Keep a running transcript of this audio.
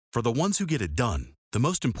For the ones who get it done, the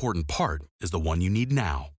most important part is the one you need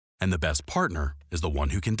now. And the best partner is the one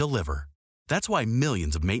who can deliver. That's why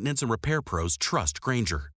millions of maintenance and repair pros trust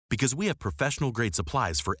Grainger, because we have professional-grade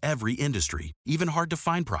supplies for every industry, even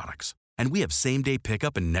hard-to-find products. And we have same-day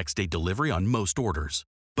pickup and next-day delivery on most orders.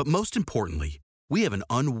 But most importantly, we have an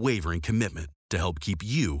unwavering commitment to help keep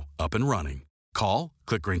you up and running. Call,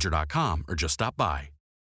 click Grainger.com, or just stop by.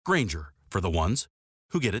 Grainger, for the ones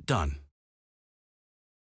who get it done.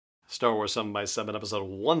 Star Wars 7x7, episode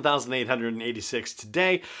 1886.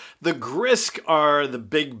 Today, the Grysk are the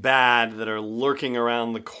big bad that are lurking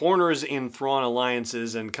around the corners in Thrawn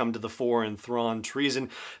alliances and come to the fore in Thrawn treason.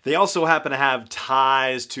 They also happen to have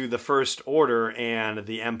ties to the First Order and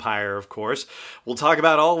the Empire, of course. We'll talk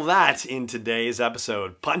about all that in today's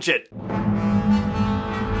episode. Punch it!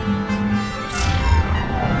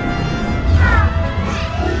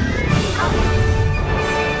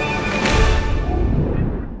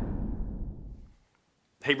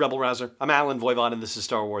 Hey Rebel Rouser, I'm Alan Voivod and this is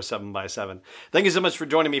Star Wars 7x7. Thank you so much for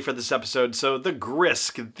joining me for this episode. So the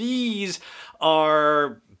Grysk, these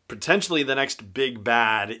are potentially the next big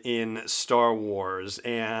bad in Star Wars.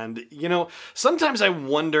 And, you know, sometimes I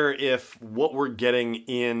wonder if what we're getting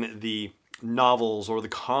in the novels or the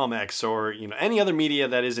comics or, you know, any other media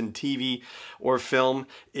that is in TV or film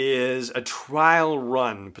is a trial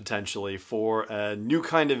run potentially for a new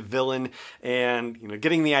kind of villain, and, you know,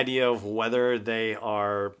 getting the idea of whether they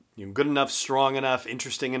are, you know, good enough, strong enough,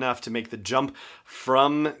 interesting enough to make the jump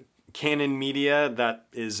from canon media that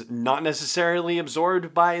is not necessarily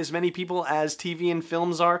absorbed by as many people as TV and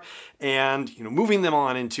films are, and, you know, moving them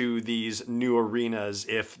on into these new arenas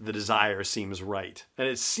if the desire seems right. And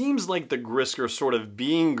it seems like the Grysk are sort of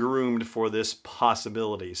being groomed for this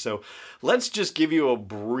possibility. So let's just give you a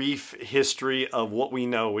brief history of what we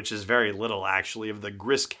know, which is very little actually, of the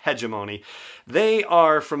Grysk hegemony. They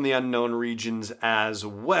are from the unknown regions as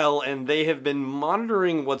well, and they have been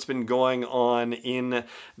monitoring what's been going on in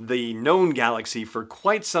the known galaxy for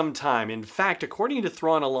quite some time. In fact, according to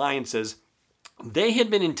Thrawn alliances, they had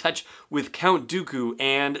been in touch with Count Dooku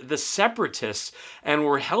and the Separatists and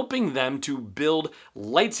were helping them to build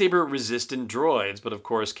lightsaber-resistant droids. But of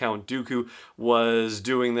course, Count Dooku was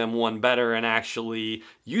doing them one better and actually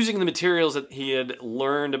using the materials that he had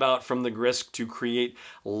learned about from the Grysk to create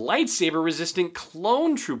lightsaber-resistant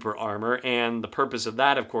clone trooper armor. And the purpose of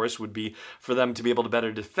that, of course, would be for them to be able to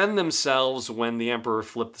better defend themselves when the Emperor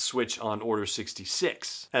flipped the switch on Order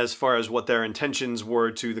 66. As far as what their intentions were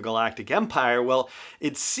to the Galactic Empire, well,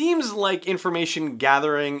 it seems like information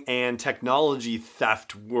gathering and technology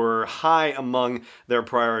theft were high among their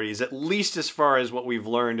priorities, at least as far as what we've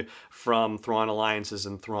learned from Thrawn alliances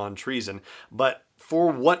and Thrawn treason. But for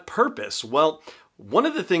what purpose? Well, one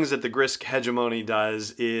of the things that the Grysk hegemony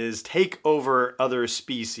does is take over other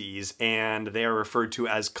species, and they are referred to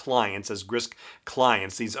as clients, as Grysk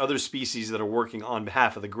clients, these other species that are working on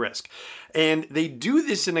behalf of the Grysk. And they do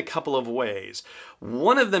this in a couple of ways.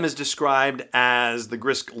 One of them is described as the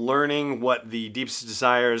Grysk learning what the deepest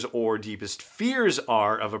desires or deepest fears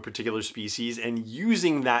are of a particular species and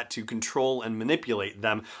using that to control and manipulate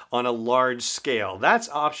them on a large scale. That's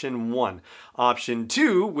option one. Option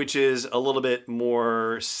two, which is a little bit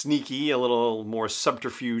more sneaky, a little more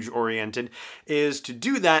subterfuge oriented, is to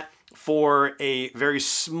do that for a very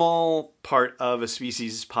small part of a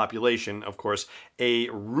species' population, of course, a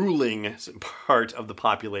ruling part of the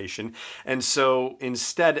population. And so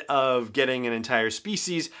instead of getting an entire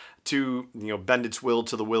species to, you know, bend its will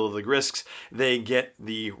to the will of the Grysks, they get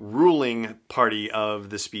the ruling party of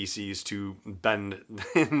the species to bend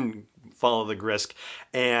and follow the Grysk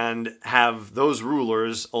and have those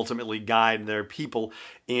rulers ultimately guide their people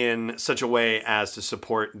in such a way as to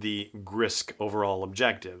support the Grysk overall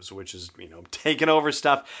objectives, which is, you know, taking over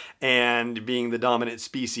stuff and being the dominant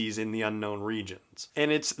species in the unknown regions.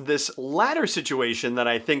 And it's this latter situation that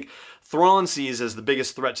I think Thrawn sees as the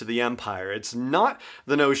biggest threat to the Empire. It's not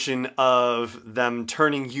the notion of them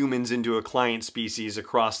turning humans into a client species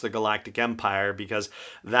across the Galactic Empire, because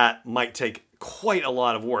that might take quite a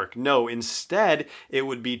lot of work. No, instead, it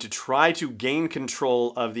would be to try to gain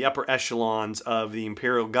control of the upper echelons of the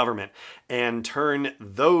Imperial government and turn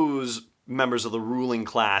those members of the ruling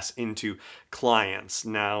class into clients.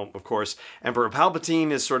 Now, of course, Emperor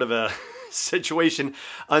Palpatine is sort of a situation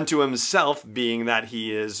unto himself, being that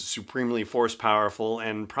he is supremely force powerful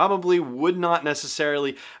and probably would not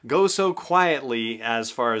necessarily go so quietly as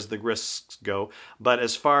far as the Grisks go. But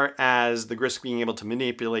as far as the Grisk being able to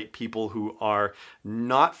manipulate people who are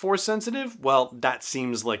not force sensitive, well, that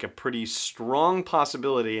seems like a pretty strong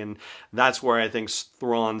possibility, and that's where I think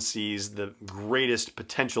Thrawn sees the greatest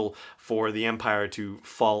potential for the Empire to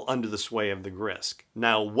fall under the sway of the Grisk.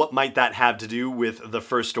 Now, what might that have to do with the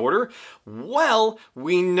First Order? Well,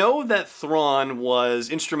 we know that Thrawn was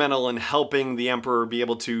instrumental in helping the Emperor be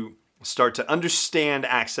able to start to understand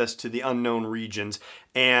access to the unknown regions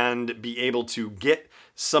and be able to get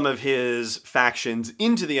some of his factions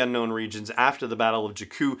into the unknown regions after the Battle of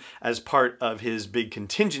Jakku as part of his big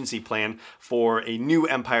contingency plan for a new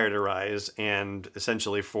empire to rise and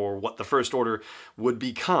essentially for what the First Order would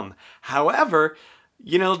become. However,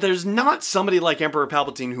 you know, there's not somebody like Emperor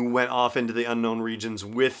Palpatine who went off into the unknown regions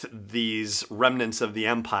with these remnants of the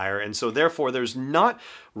Empire, and so therefore there's not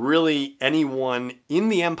really anyone in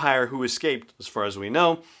the Empire who escaped, as far as we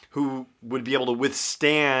know, who would be able to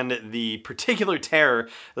withstand the particular terror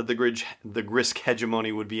that the Grisk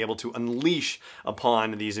hegemony would be able to unleash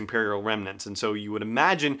upon these Imperial remnants. And so you would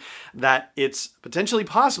imagine that it's potentially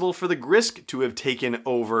possible for the Grisk to have taken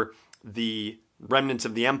over the remnants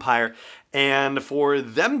of the Empire, and for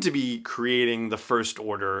them to be creating the First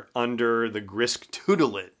Order under the Grisk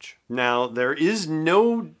tutelage. Now, there is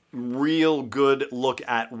no real good look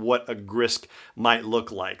at what a Grisk might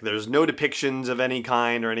look like. There's no depictions of any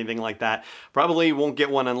kind or anything like that. Probably won't get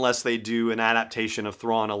one unless they do an adaptation of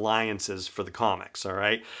Thrawn Alliances for the comics, all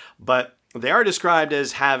right? But they are described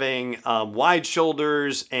as having wide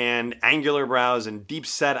shoulders and angular brows and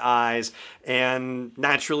deep-set eyes, and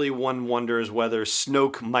naturally one wonders whether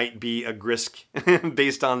Snoke might be a Grisk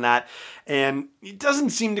based on that. And it doesn't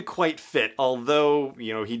seem to quite fit, although,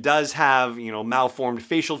 you know, he does have, you know, malformed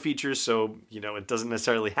facial features, so, you know, it doesn't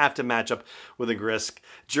necessarily have to match up with a Grisk.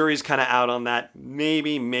 Jury's kind of out on that.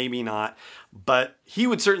 Maybe, maybe not. But he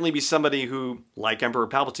would certainly be somebody who, like Emperor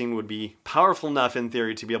Palpatine, would be powerful enough in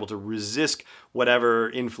theory to be able to resist whatever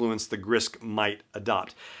influence the Grisk might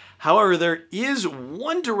adopt. However, there is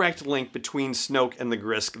one direct link between Snoke and the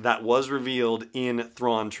Grisk that was revealed in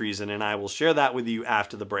Thrawn Treason, and I will share that with you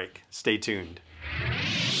after the break. Stay tuned.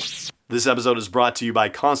 This episode is brought to you by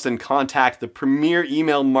Constant Contact, the premier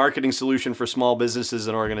email marketing solution for small businesses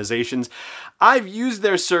and organizations. I've used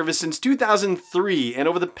their service since 2003, and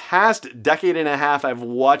over the past decade and a half, I've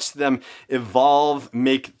watched them evolve,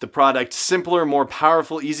 make the product simpler, more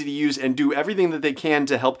powerful, easy to use, and do everything that they can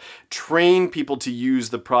to help train people to use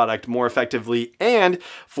the product more effectively and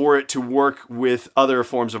for it to work with other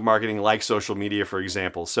forms of marketing like social media, for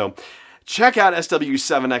example. So check out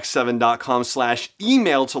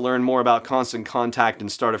sw7x7.com/email to learn more about Constant Contact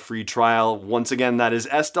and start a free trial. Once again, that is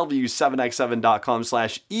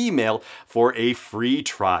sw7x7.com/email for a free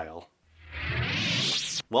trial.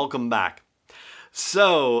 Welcome back.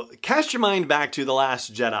 So, cast your mind back to The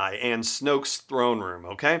Last Jedi and Snoke's throne room,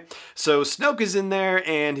 okay? So, Snoke is in there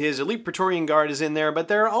and his elite Praetorian Guard is in there, but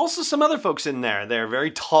there are also some other folks in there. They're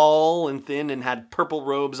very tall and thin and had purple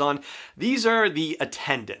robes on. These are the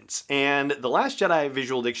attendants, and The Last Jedi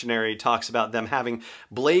Visual Dictionary talks about them having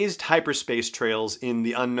blazed hyperspace trails in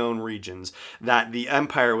the unknown regions that the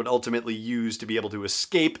Empire would ultimately use to be able to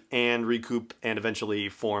escape and recoup and eventually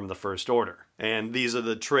form the First Order. And these are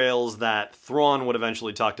the trails that Thrawn would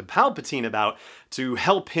eventually talk to Palpatine about to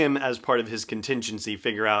help him, as part of his contingency,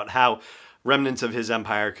 figure out how remnants of his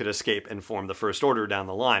empire could escape and form the First Order down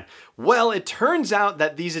the line. Well, it turns out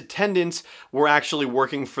that these attendants were actually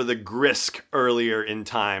working for the Grisk earlier in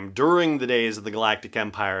time, during the days of the Galactic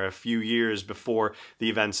Empire, a few years before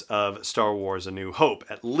the events of Star Wars: A New Hope,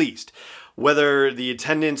 at least. Whether the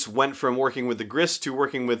attendants went from working with the Grisk to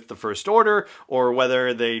working with the First Order, or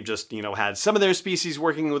whether they just, had some of their species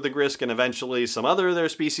working with the Grisk and eventually some other of their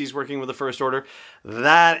species working with the First Order,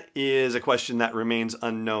 that is a question that remains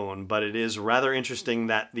unknown. But it is rather interesting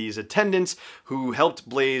that these attendants who helped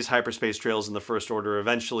blaze hyperspace trails in the First Order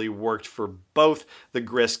eventually worked for both the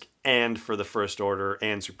Grisk and for the First Order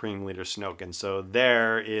and Supreme Leader Snoke. And so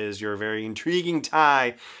there is your very intriguing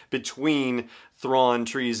tie between Thrawn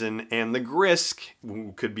Treason and the Grisk,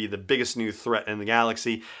 who could be the biggest new threat in the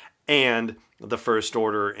galaxy, and the First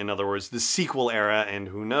Order, in other words, the sequel era, and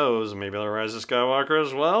who knows, maybe the Rise of Skywalker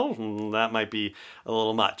as well? That might be a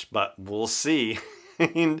little much, but we'll see.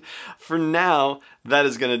 And for now, that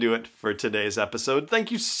is going to do it for today's episode.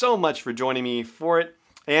 Thank you so much for joining me for it.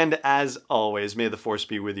 And as always, may the Force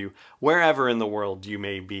be with you wherever in the world you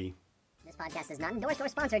may be. podcast is not endorsed or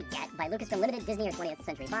sponsored yet by Lucasfilm Limited, Disney, or 20th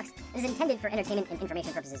Century Fox. It is intended for entertainment and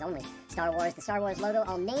information purposes only. Star Wars, the Star Wars logo,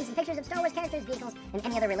 all names and pictures of Star Wars characters, vehicles, and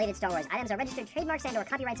any other related Star Wars items are registered trademarks and/or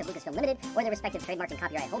copyrights of Lucasfilm Limited or their respective trademark and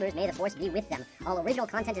copyright holders. May the Force be with them. All original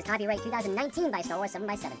content is copyright 2019 by Star Wars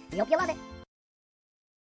 7x7. We hope you love it.